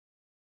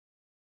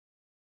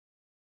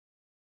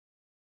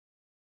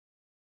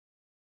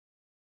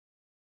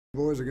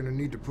Boys are gonna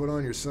need to put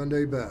on your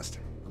Sunday best.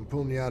 I'm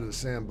pulling you out of the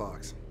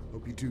sandbox.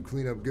 Hope you two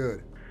clean up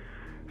good.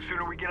 The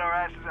sooner we get our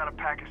asses out of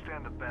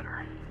Pakistan, the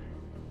better.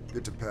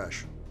 Get to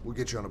Pesh. We'll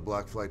get you on a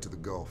black flight to the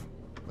Gulf.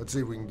 Let's see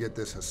if we can get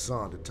this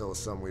Hassan to tell us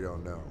something we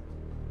don't know.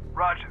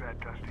 Roger that,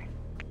 Dusty.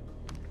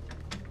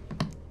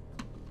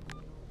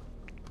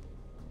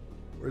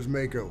 Where's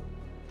Mako?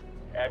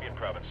 Avian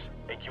Province,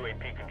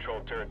 AQAP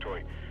controlled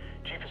territory.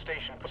 Chief of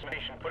station put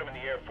him in the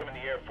air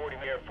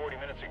 40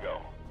 minutes ago.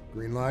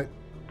 Green light?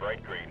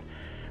 Bright green.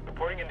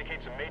 Reporting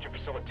indicates a major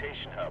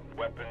facilitation hub,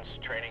 weapons,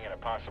 training, and a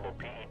possible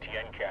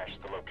PETN cache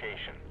at the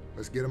location.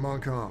 Let's get him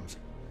on comms.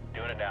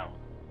 Doing it now.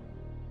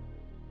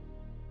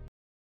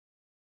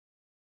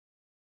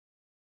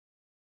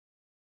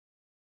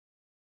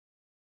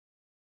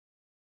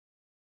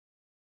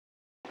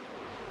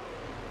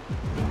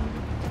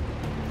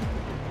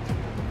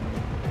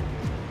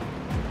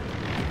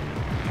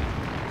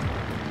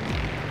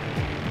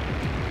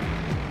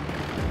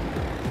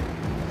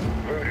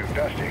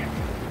 Dusty.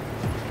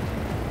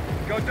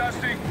 Go,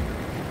 Dusty.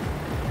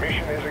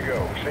 Mission is a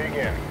go. Say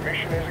again.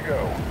 Mission is a go.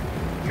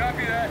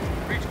 Copy that.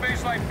 Reach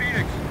baseline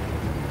Phoenix.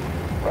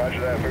 Roger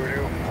that,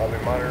 Voodoo. I'll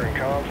be monitoring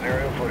comms and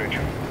aerial footage.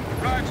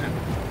 Roger.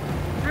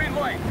 Green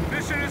light.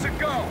 Mission is a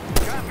go.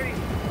 Copy.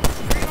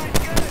 Green light's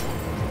good.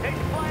 They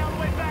can fly all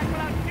the way back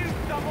without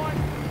shooting someone.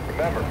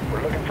 Remember,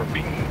 we're looking for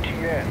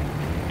PETN.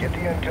 Get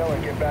the intel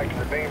and get back to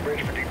the main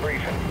bridge for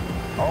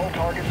debriefing. All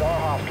targets are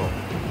hostile.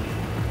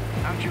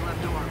 Out your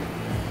left door.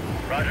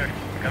 Roger.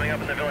 Coming up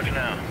in the village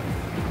now.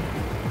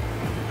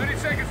 30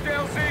 seconds to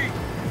LZ.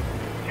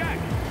 Check.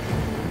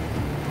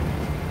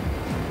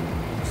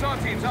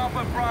 Assault teams, Alpha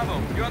and Bravo.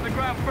 You're on the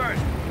ground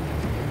first.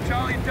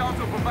 Charlie and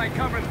Delta will provide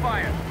cover and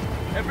fire.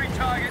 Every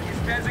target is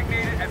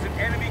designated as an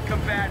enemy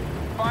combatant.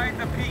 Find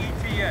the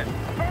PETN.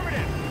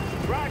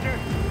 Affirmative. Roger.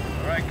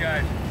 All right,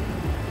 guys.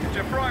 Get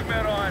your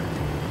frogmen on.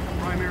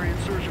 Primary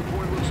insertion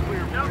point looks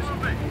clear, No boys.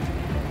 movement.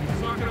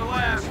 It's not gonna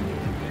last.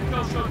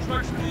 Intel showed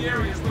trucks in the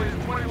area as late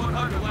as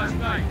 2100 last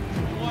night.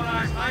 One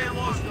eyes high and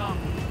low, Stump.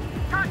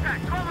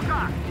 Contact, 12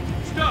 o'clock.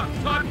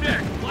 Stump, top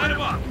deck. Line them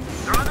up.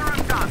 They're on the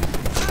rooftop.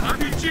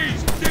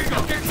 RPGs,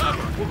 Dingo, get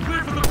cover. We're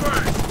clear from the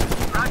burn.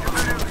 Roger,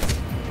 Voodoo.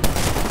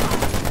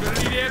 Gonna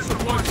need air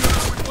support soon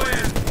as we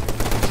plan.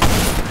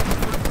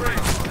 Good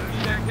break. Gonna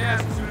need that gas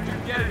as soon as you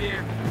get it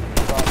here.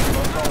 Roger,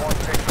 both on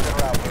 1-6 to the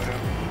route, Voodoo.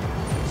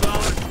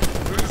 Solid.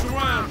 Bring us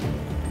around.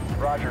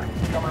 Roger.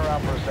 Coming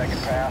around for a second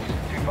pass.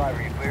 2-5,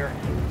 are you clear?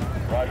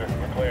 Roger.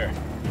 We're clear.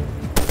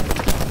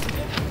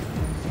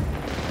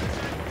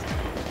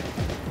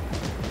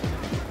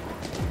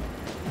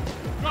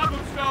 Drop him,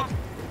 Stump.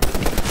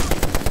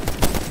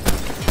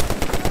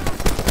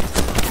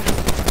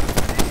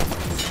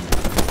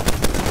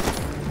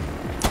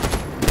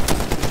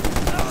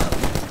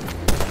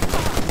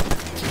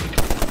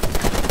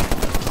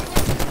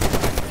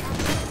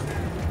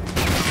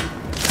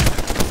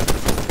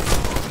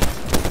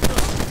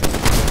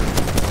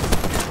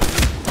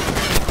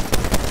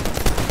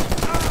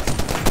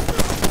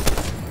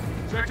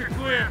 Sector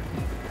clear.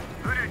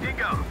 Voodoo,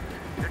 Dingo.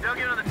 They're dug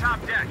in on the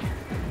top deck.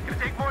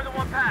 Gonna take more than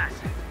one pass.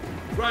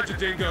 Roger,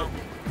 Dingo.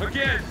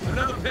 Again,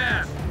 another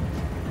pass.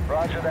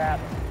 Roger that.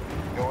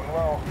 Going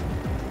low.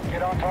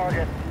 Get on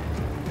target.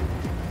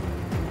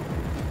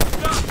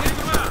 Stop, take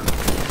him out.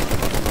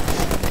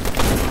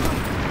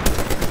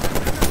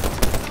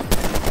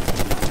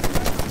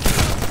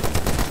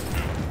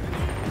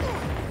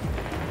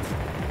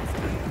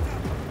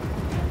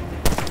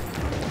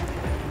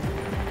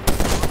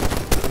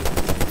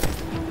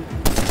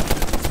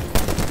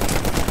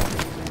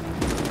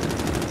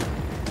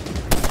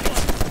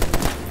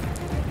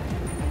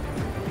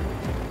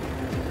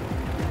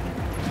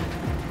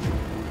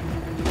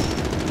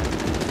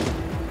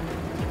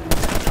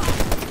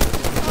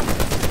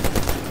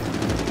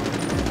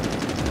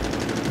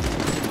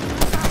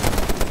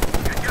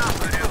 Good job,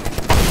 Voodoo.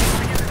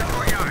 Bring it to the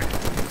courtyard.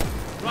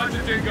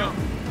 Roger, Dingo.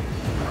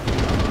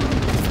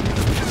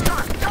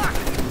 Truck!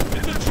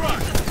 It's a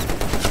truck.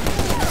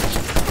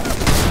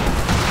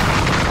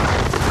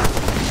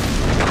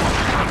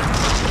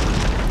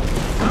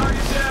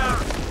 Target down.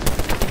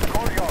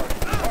 Courtyard.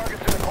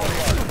 Targets in the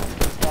courtyard.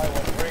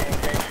 Silent,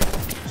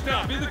 re-engage.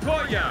 Stop, in the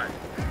courtyard.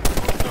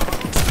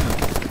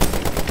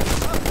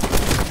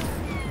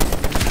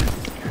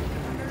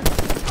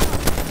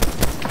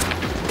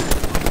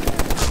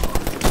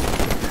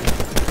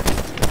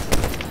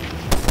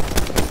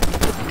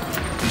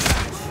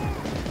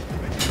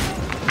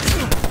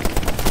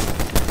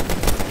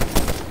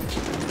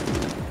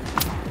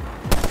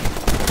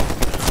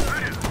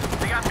 Voodoo,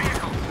 they got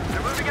vehicles.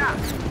 They're moving out.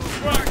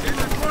 Truck, in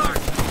the truck.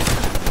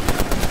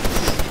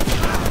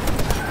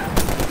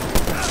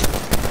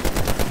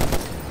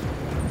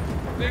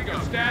 Dingo,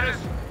 status.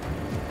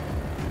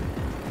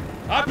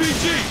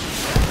 RPG.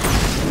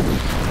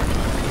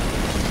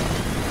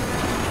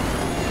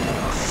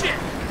 Shit.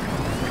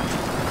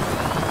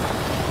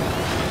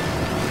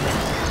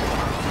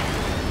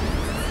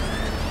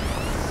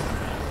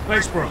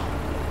 Thanks, bro.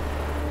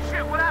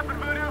 Shit, what happened,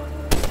 Voodoo?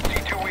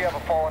 C2, we we have a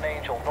fallen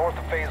angel north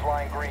of phase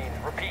line green.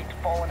 Repeat,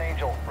 fallen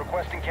angel,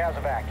 requesting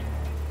Casevac.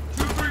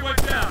 2-3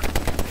 went down.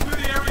 Clear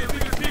the area,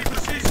 leave us deep for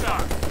C-Star.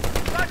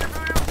 Roger,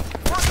 Voodoo.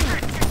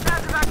 1-6, get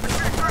Casevac for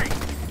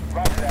 2-3.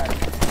 Roger that.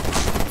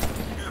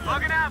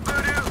 Bugging out,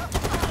 Voodoo.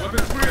 Weapon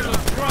 3 of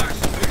those trucks.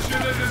 Make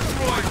sure they're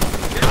destroyed.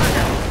 Get out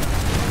here.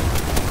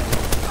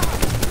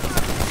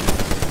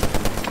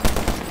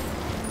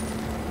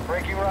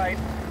 Breaking right.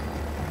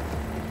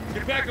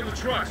 Get back on the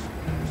trucks.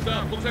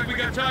 Stop. Looks like we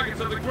got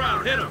targets on the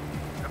ground. Hit them.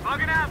 They're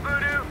bugging out,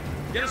 Voodoo.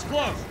 Get us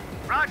close.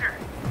 Roger.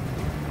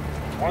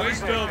 Way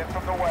still. In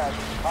from the west.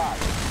 Hot.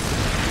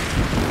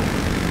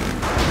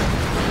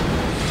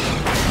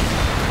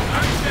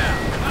 Nice down.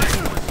 Nice.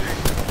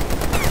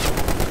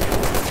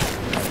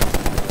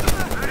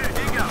 Voodoo,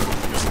 Dingo.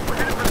 We're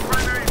headed for the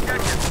primary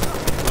objective.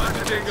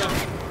 Roger, Dingo.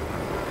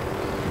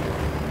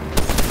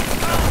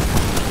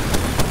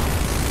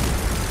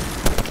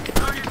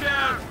 Target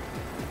down.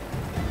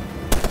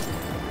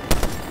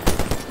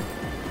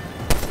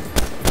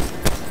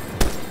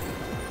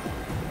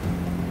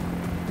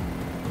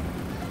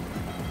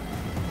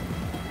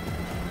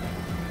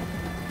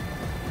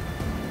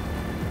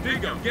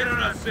 Dingo, get on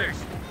our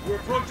 6. We're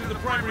approaching the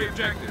primary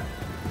objective.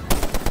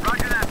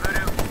 Roger that,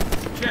 Voodoo.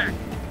 Check.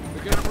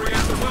 We're gonna bring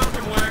out the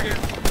welcome wagon.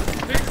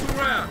 Things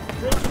around.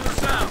 Approach from the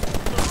south.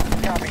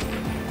 Copy.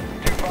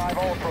 2-5,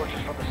 all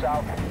approaches from the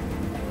south.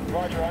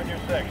 Roger, on your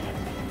 6.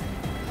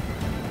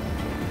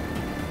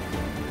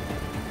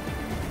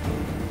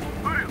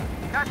 Voodoo,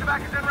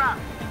 Casevac is en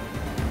route.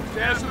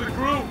 Status of the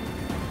crew.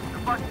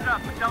 They're busted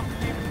up, but Delta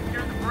team has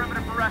secured the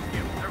perimeter for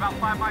rescue. They're about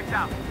 5 miles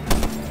out.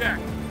 Check.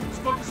 Let's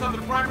focus on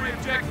the primary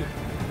objective.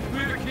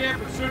 Clear the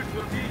camp and search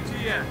for the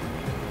PETN.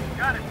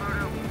 Got it,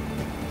 Voodoo.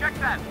 Check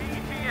that,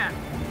 PETN.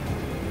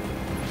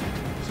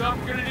 So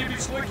we're gonna need to be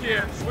slick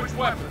here. Switch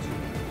weapons.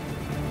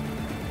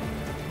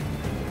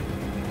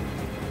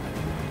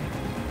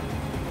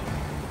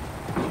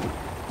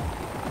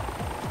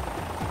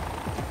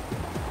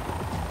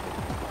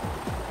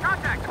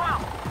 Contact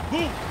 12.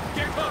 Move!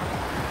 Get covered!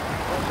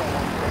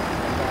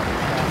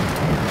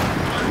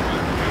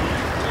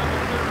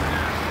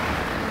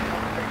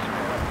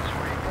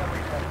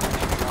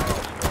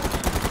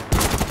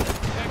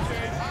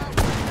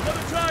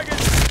 Another target!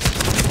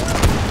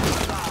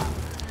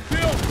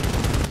 Kill!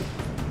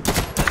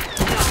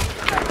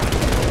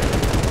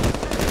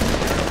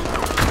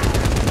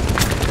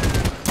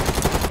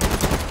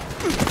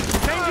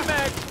 Change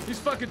mag! He's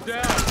fucking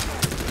down!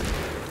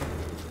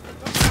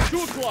 2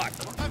 o'clock!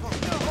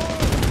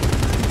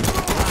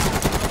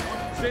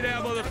 Stay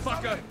down,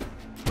 motherfucker!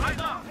 Rise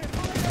up.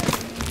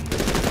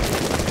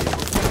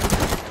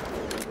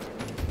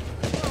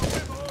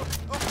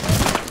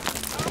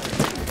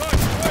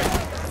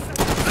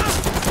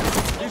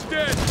 He's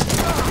dead!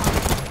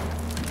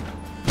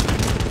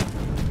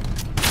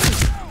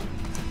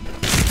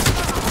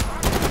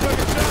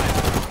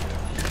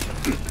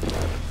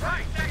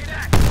 Right, take it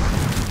back.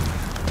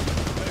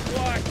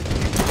 Block!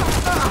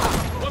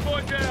 One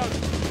more down!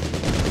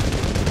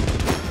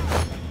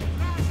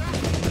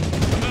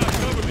 Come out,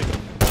 cover me!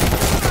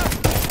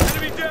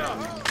 Enemy down!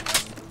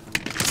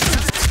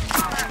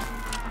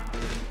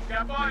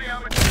 Got body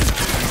armor!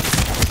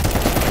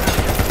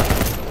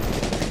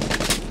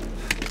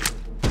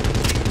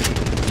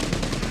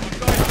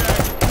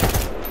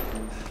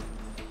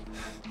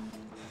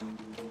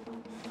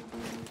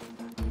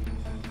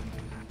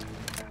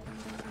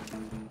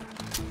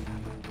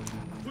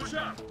 Push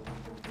up!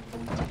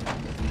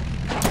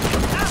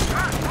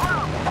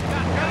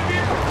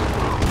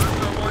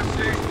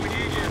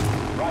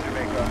 Roger,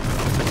 Bingo.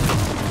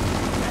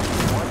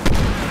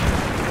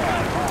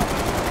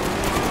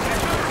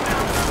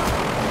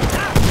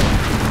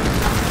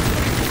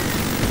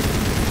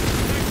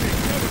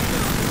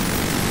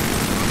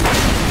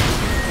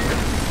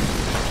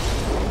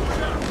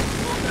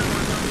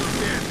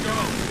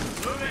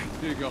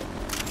 There you go.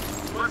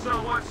 What's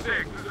on 1-6?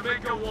 There's a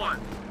Mako 1.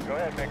 Go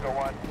ahead, Bingo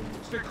 1.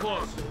 Stick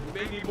close. We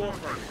may need more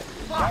from you.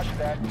 Roger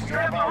that. You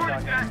have eyes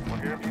on you.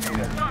 We're here if you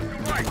need us. Stop to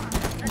right.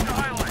 Take the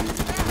highlight.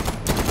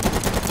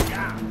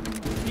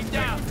 Keep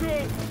down.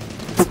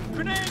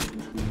 Grenade!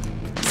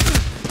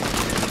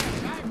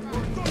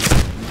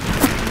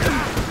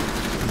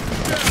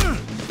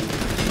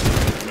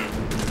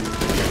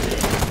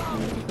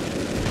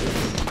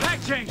 Back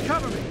change,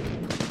 cover me!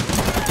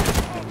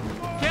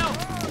 Kill!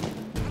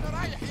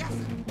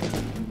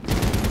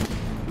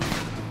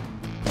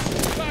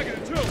 Target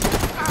 2!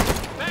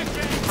 Back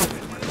change!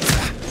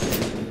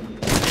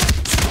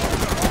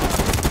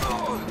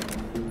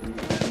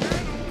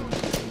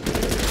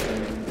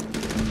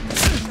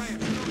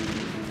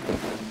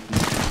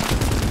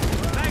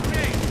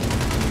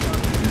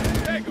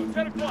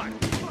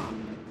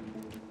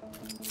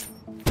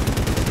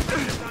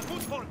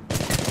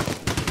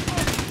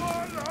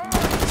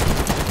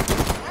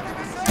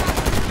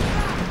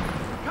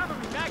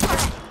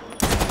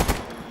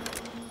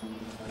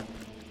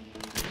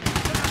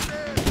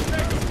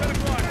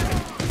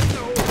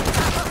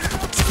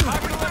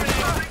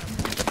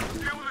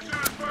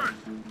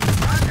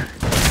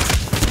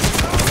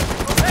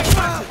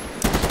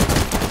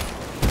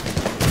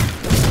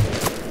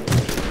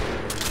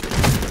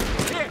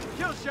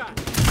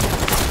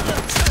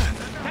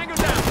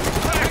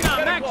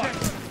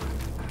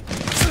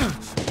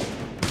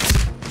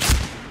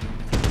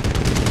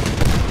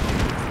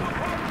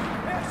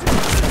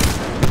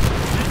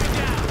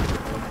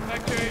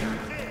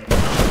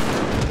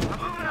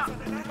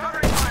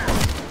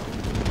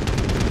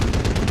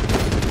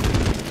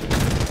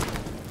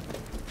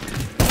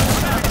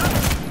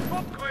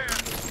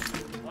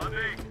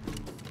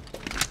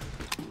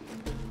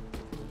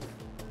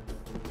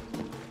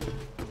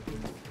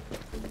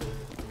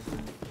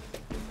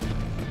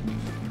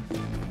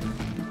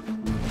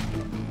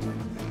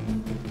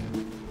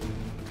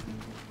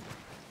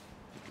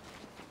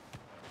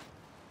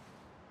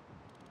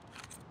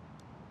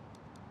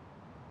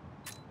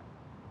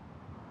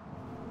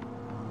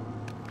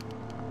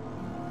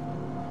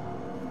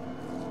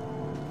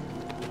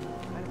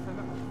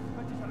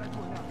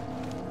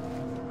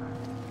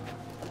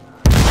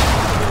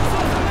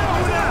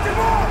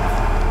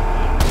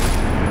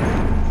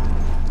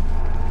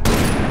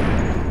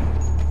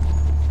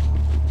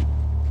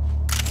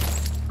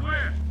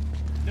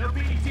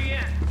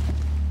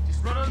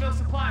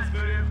 supplies,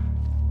 Voodoo.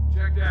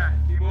 Check that.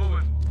 Keep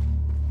moving.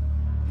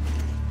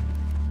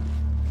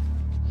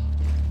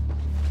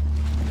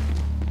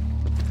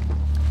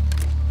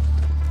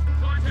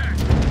 Contact!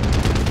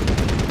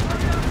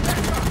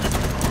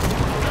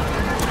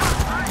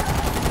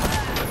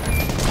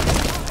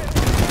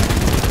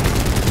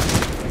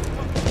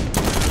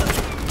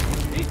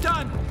 He's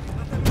done.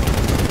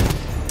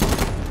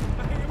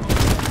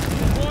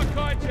 More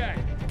contact.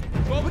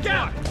 12 Look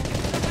out! o'clock.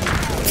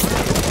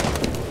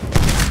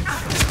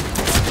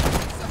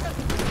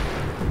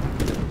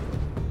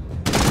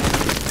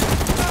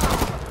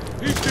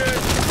 He's dead.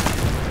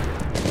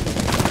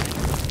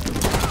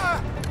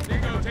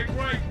 Dingo, take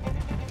right.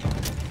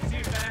 See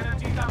if that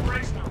MG's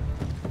operational.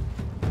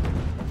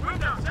 Move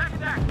now, second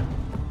deck.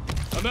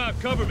 I'm out.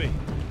 Cover me.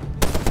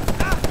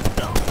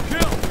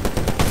 Kill.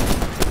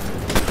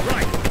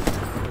 Right.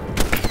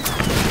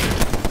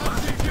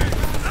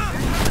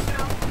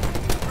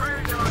 Where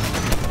are you going?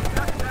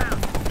 Cut it down.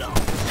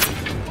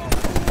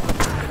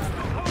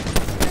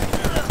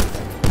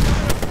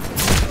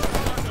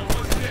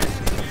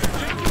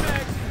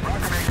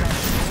 What's this?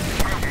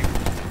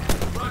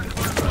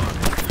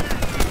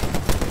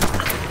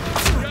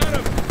 Got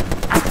him.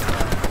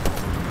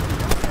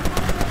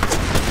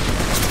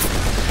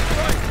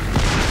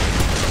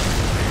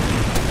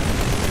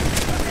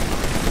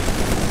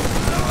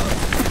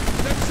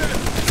 That's it.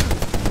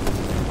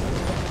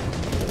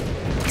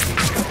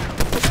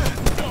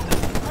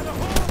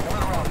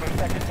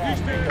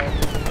 He's dead.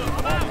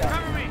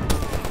 Cover me.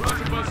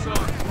 Roger, bus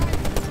on.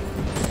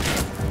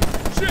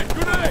 Shit,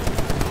 grenade!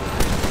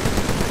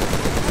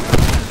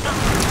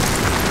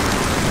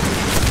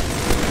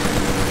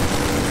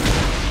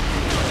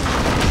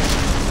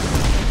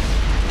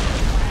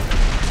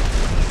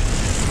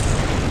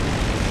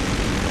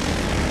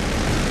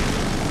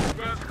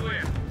 Ground's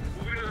clear.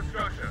 Moving to the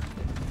structure.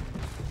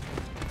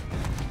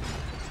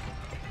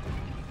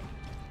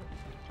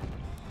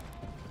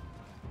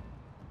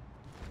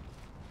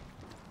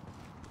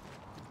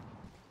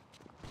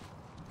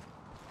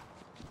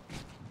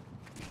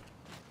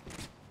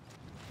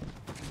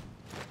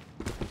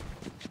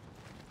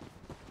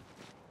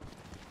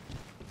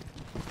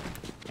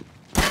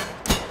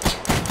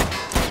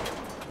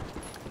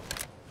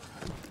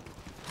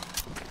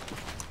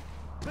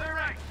 Clear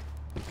right.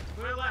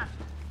 Clear left.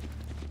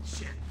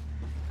 Shit.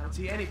 I don't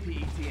see any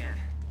PETN.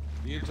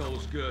 The intel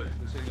was good.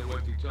 This ain't no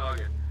empty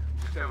target.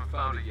 Just haven't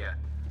found it yet.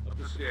 Up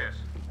the stairs.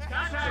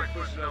 Contact! Check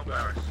personnel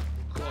barracks.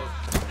 Close.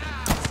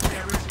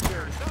 Every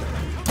security.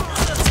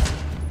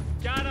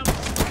 Got him.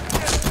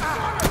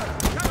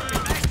 Cover me,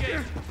 back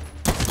gate.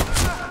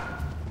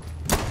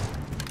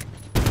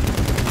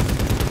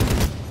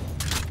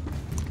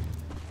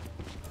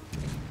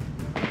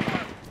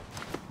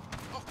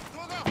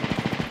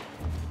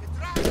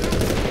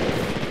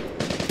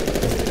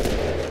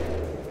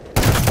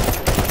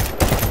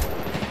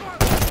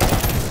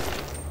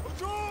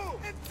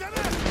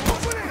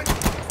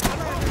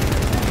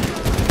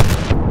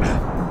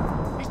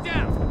 He's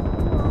down.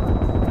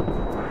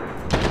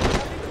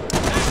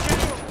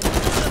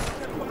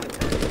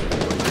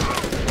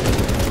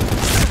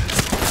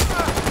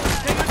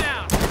 Take him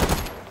down.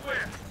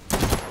 Clear.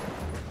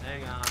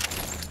 Hang on.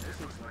 This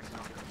looks like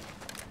something.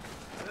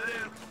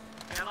 Voodoo.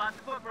 Got lots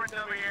of footprints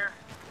over here.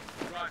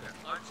 Roger.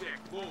 Uncheck.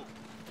 Move.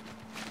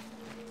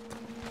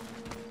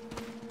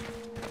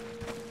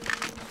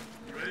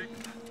 You ready?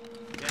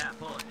 Yeah,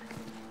 pull it.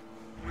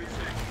 What do you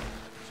think?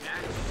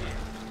 Jack shit.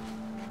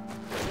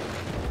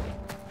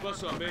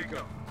 Bus on,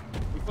 Mako.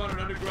 We found an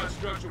underground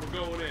structure. We're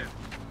going in.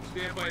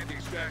 Stand by at the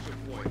extraction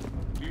point.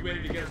 Be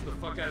ready to get us the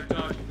fuck out of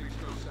Dodge if things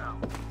go south.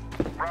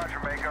 Roger,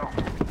 Mako.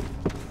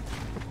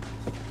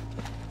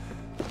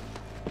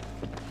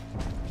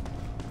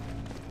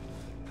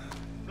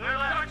 Clear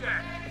left.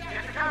 Contact!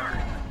 Get the cover.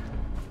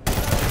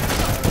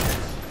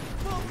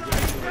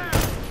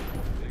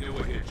 They know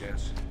we're here,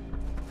 gents.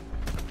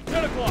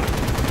 10 o'clock!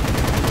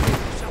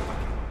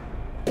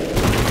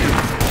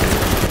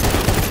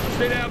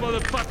 Stay down,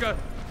 motherfucker!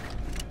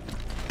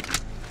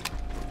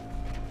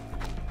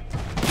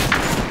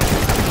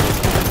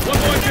 One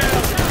more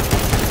down!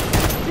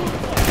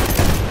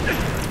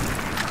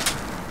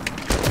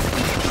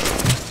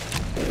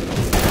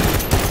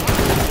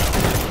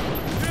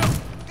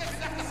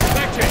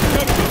 Back check,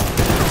 cover me.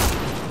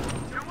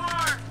 Two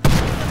more.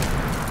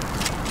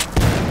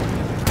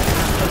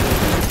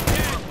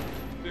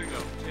 Bingo,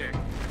 tick.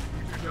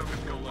 Two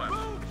jokers go left.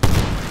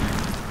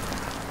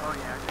 Oh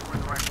yeah, I think we're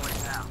in the right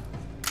place now.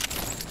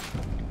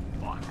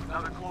 Fuck,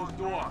 another closed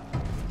door.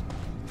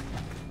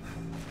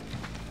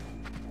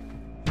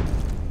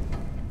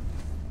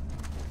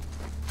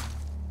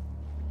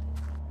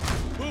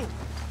 Move!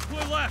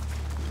 Clear left!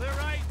 Clear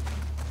right.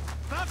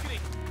 Balcony.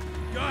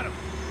 Got him!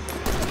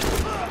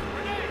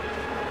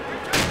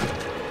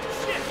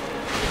 Shit.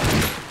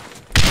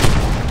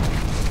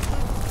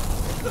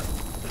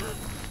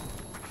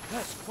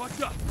 That's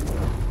fucked up.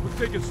 We're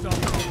taking stuff.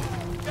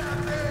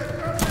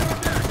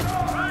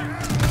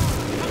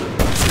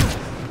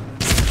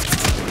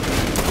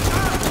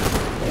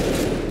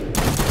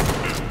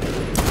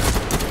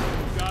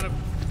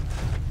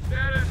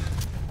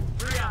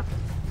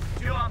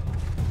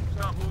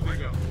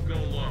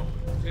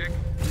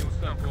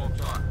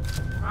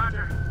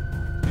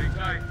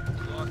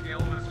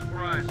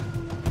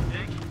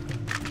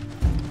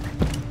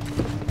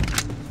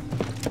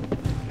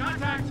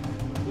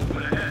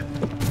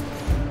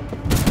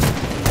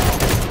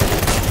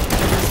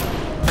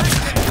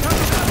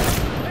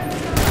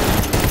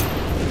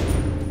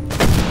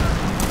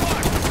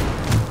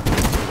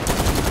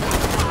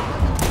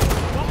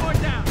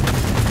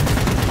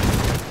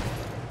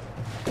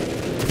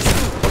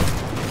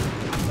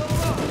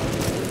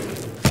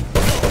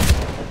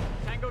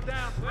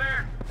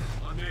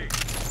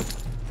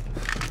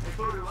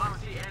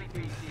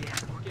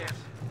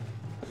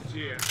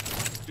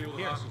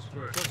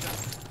 hostiles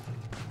first.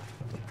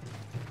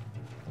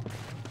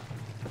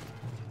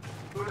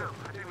 Uno,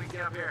 I think we can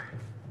get up here.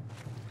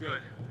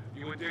 Good.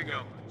 You and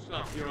Dingo,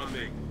 stop here on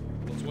me.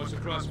 Let's watch the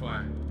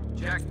crossfire.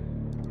 Check.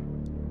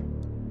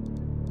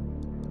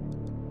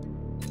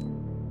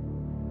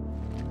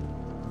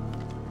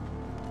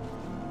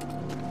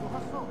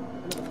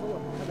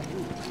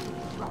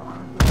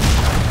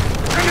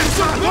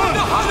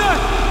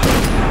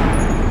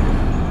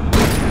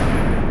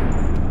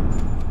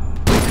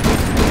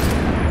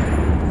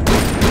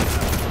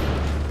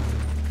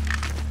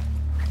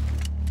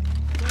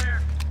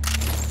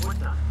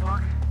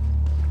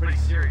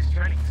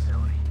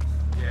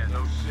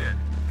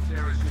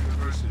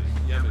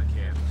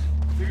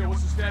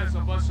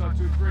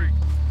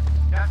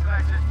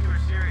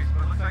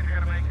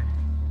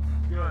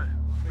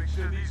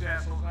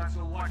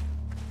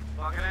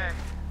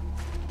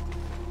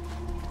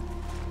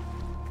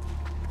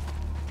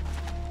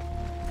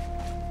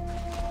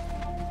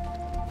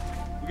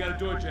 We got a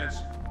door, gents.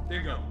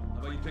 Dingo, how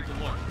about you take a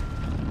look?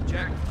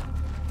 Check.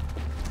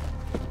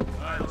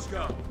 Alright, let's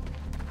go.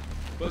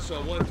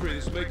 Buzzsaw 1-3,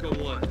 this is Mako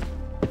 1.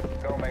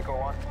 Go, Mako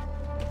 1.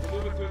 We're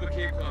moving through the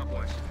cave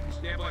complex.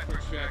 Stand by for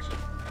extraction.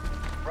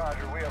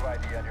 Roger, we have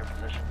ID on your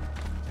position.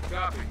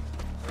 Copy.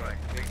 Alright,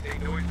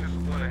 make noise just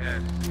one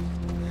ahead. I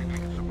think we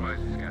can surprise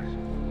these guys.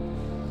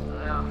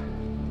 Well,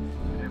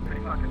 they're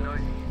pretty fucking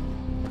noisy.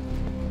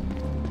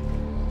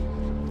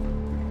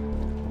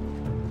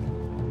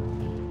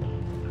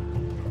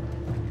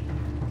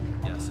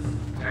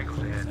 Tango's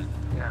ahead.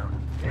 Down,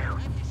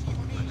 down.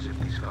 Let's zip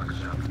these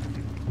fuckers up.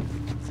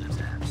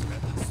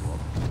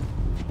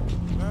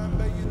 ما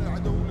مبين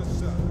العدو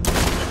لسه.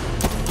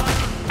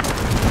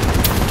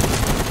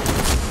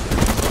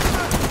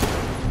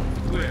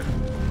 Clear.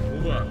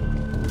 Move up.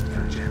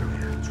 Got a channel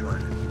here. It's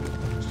running.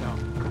 Stop.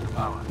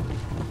 Power.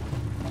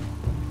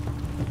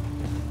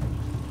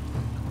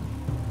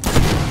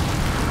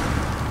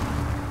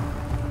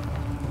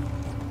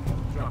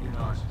 Drop your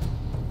nose.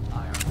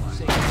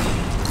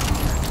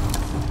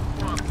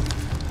 Come on.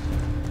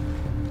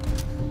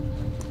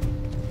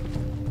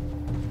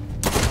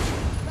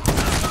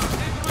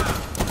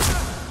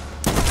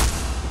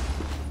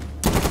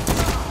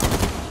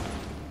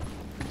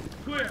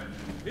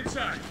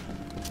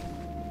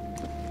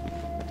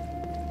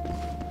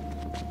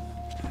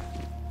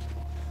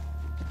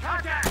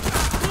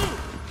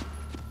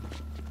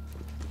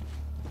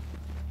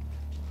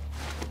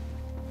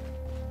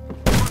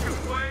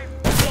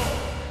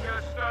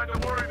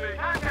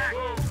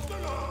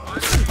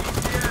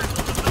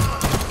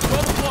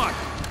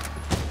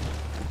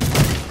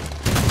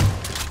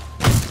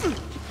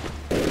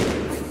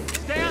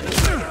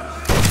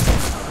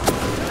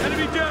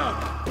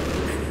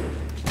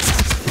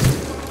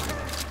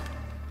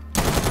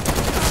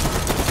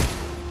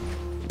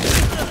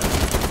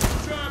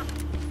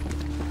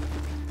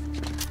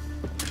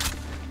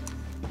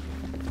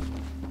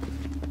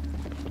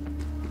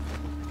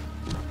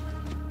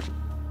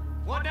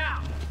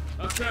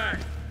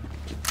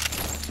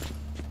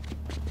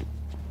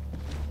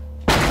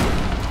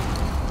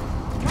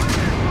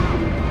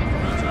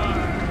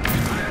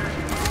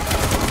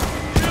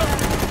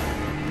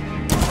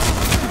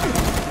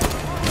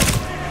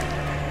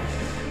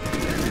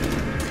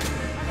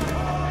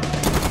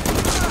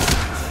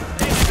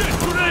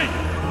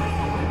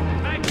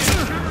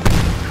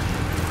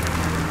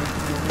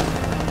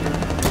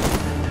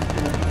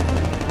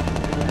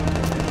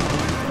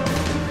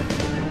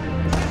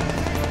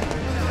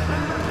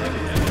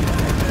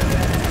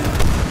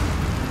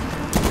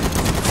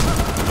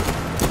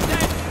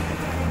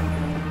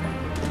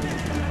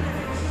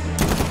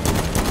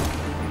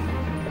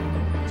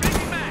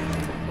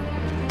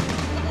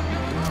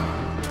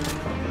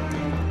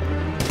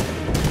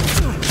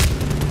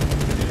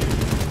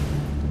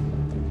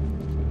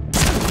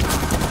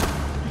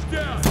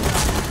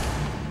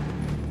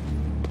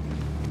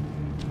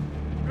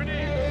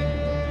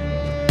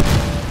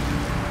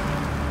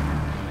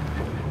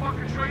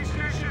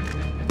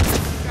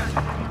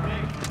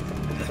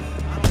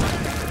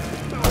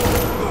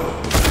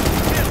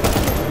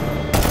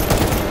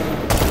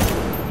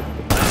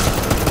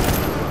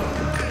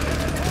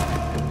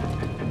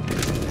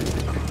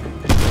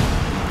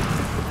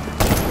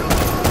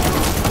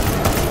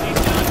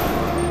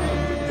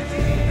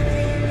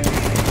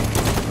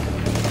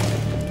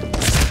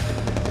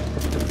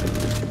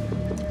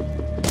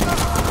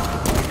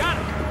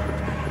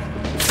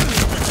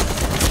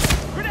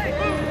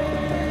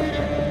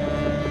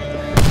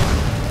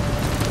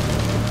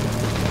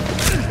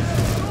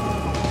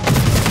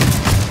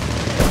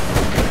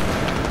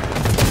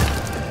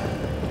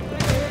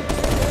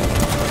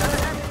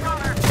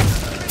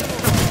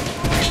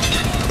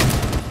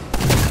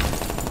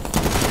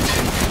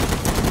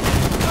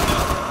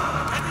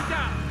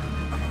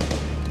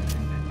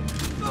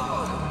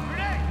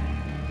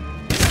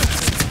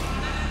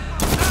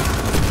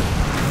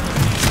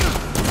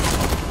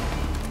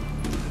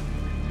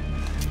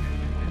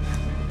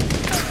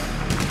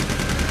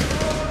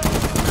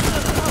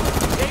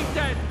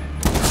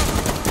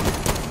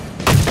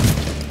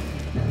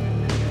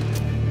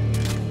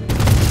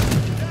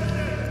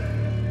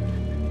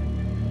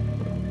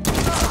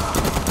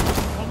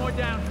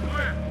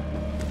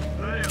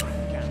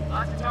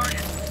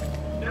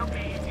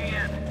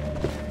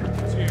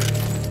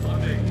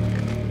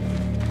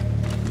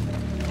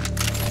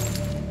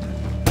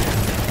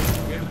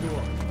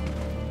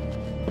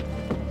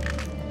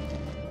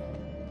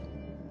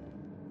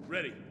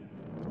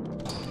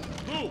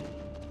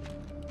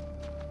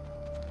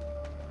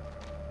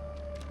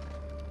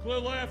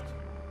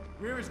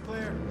 Rear is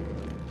clear.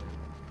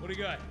 What do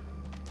you got?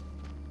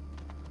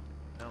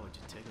 Now would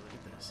you take a look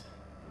at this?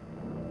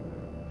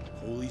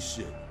 Holy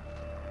shit.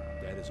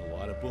 That is a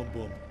lot of boom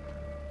boom.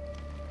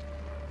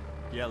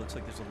 Yeah, looks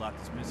like there's a lot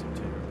that's missing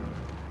too.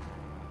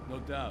 No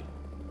doubt.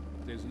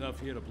 There's enough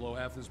here to blow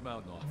half this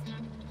mountain off.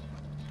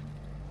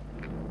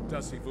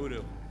 Dusty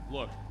Voodoo,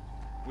 look.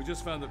 We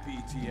just found the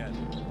PETN.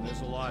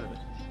 There's a lot of it.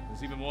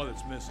 There's even more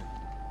that's missing.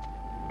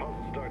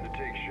 Puzzle's starting to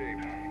take shape.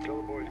 Tell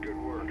the boys good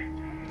work.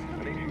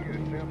 I need you to get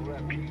a sample of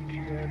that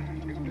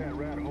PETN, nuke that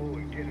rat hole,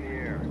 and get in the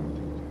air.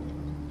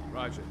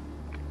 Roger.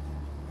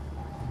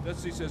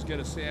 Dusty says get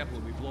a sample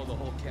and we blow the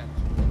whole camp.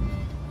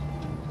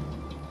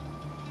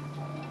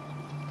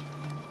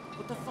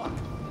 What the fuck?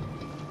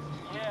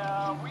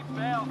 Yeah, we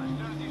bailed as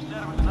soon as you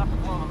said it was enough to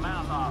blow the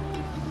mountain off.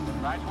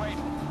 Right, wait.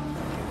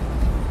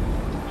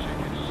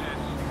 Chicken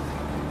shits.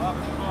 Love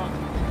and smoke.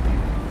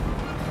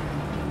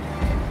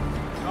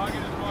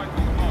 Target is marked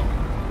with smoke.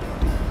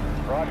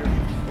 Roger.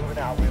 Moving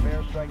out. We have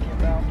airstrike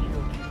inbound.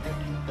 QOT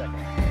 15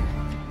 seconds.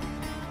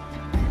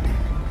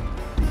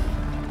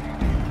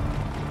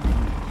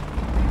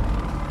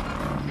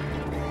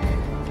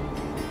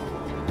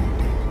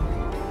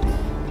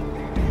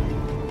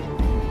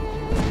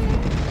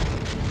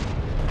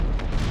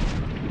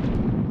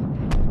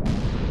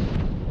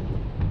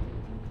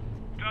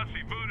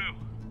 Dusty, Voodoo.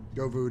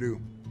 Go Voodoo.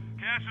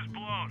 Gas is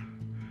blown.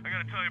 I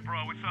gotta tell you,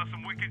 bro, we saw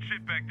some wicked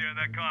shit back there in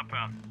that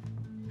compound.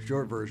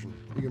 Short version.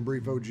 You can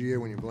brief OGA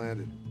when you've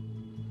landed.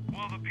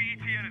 Well, the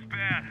PETN is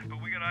bad,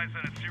 but we got eyes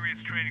on a serious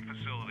training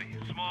facility.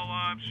 Small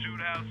arms, shoot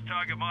house,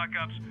 target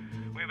mock-ups.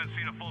 We haven't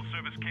seen a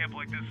full-service camp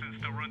like this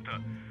since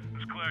Narunta.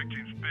 This cleric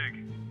team's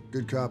big.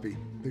 Good copy.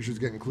 Picture's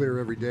getting clearer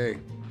every day.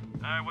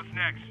 Alright, what's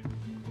next?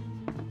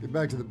 Get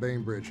back to the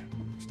Bainbridge.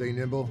 Stay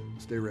nimble,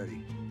 stay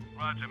ready.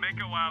 Roger,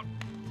 Mako out.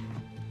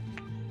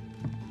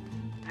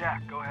 Yeah,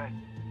 go ahead.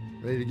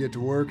 Ready to get to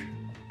work?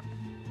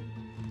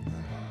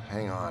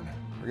 Hang on.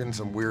 We're getting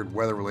some weird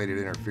weather-related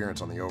interference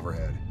on the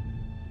overhead.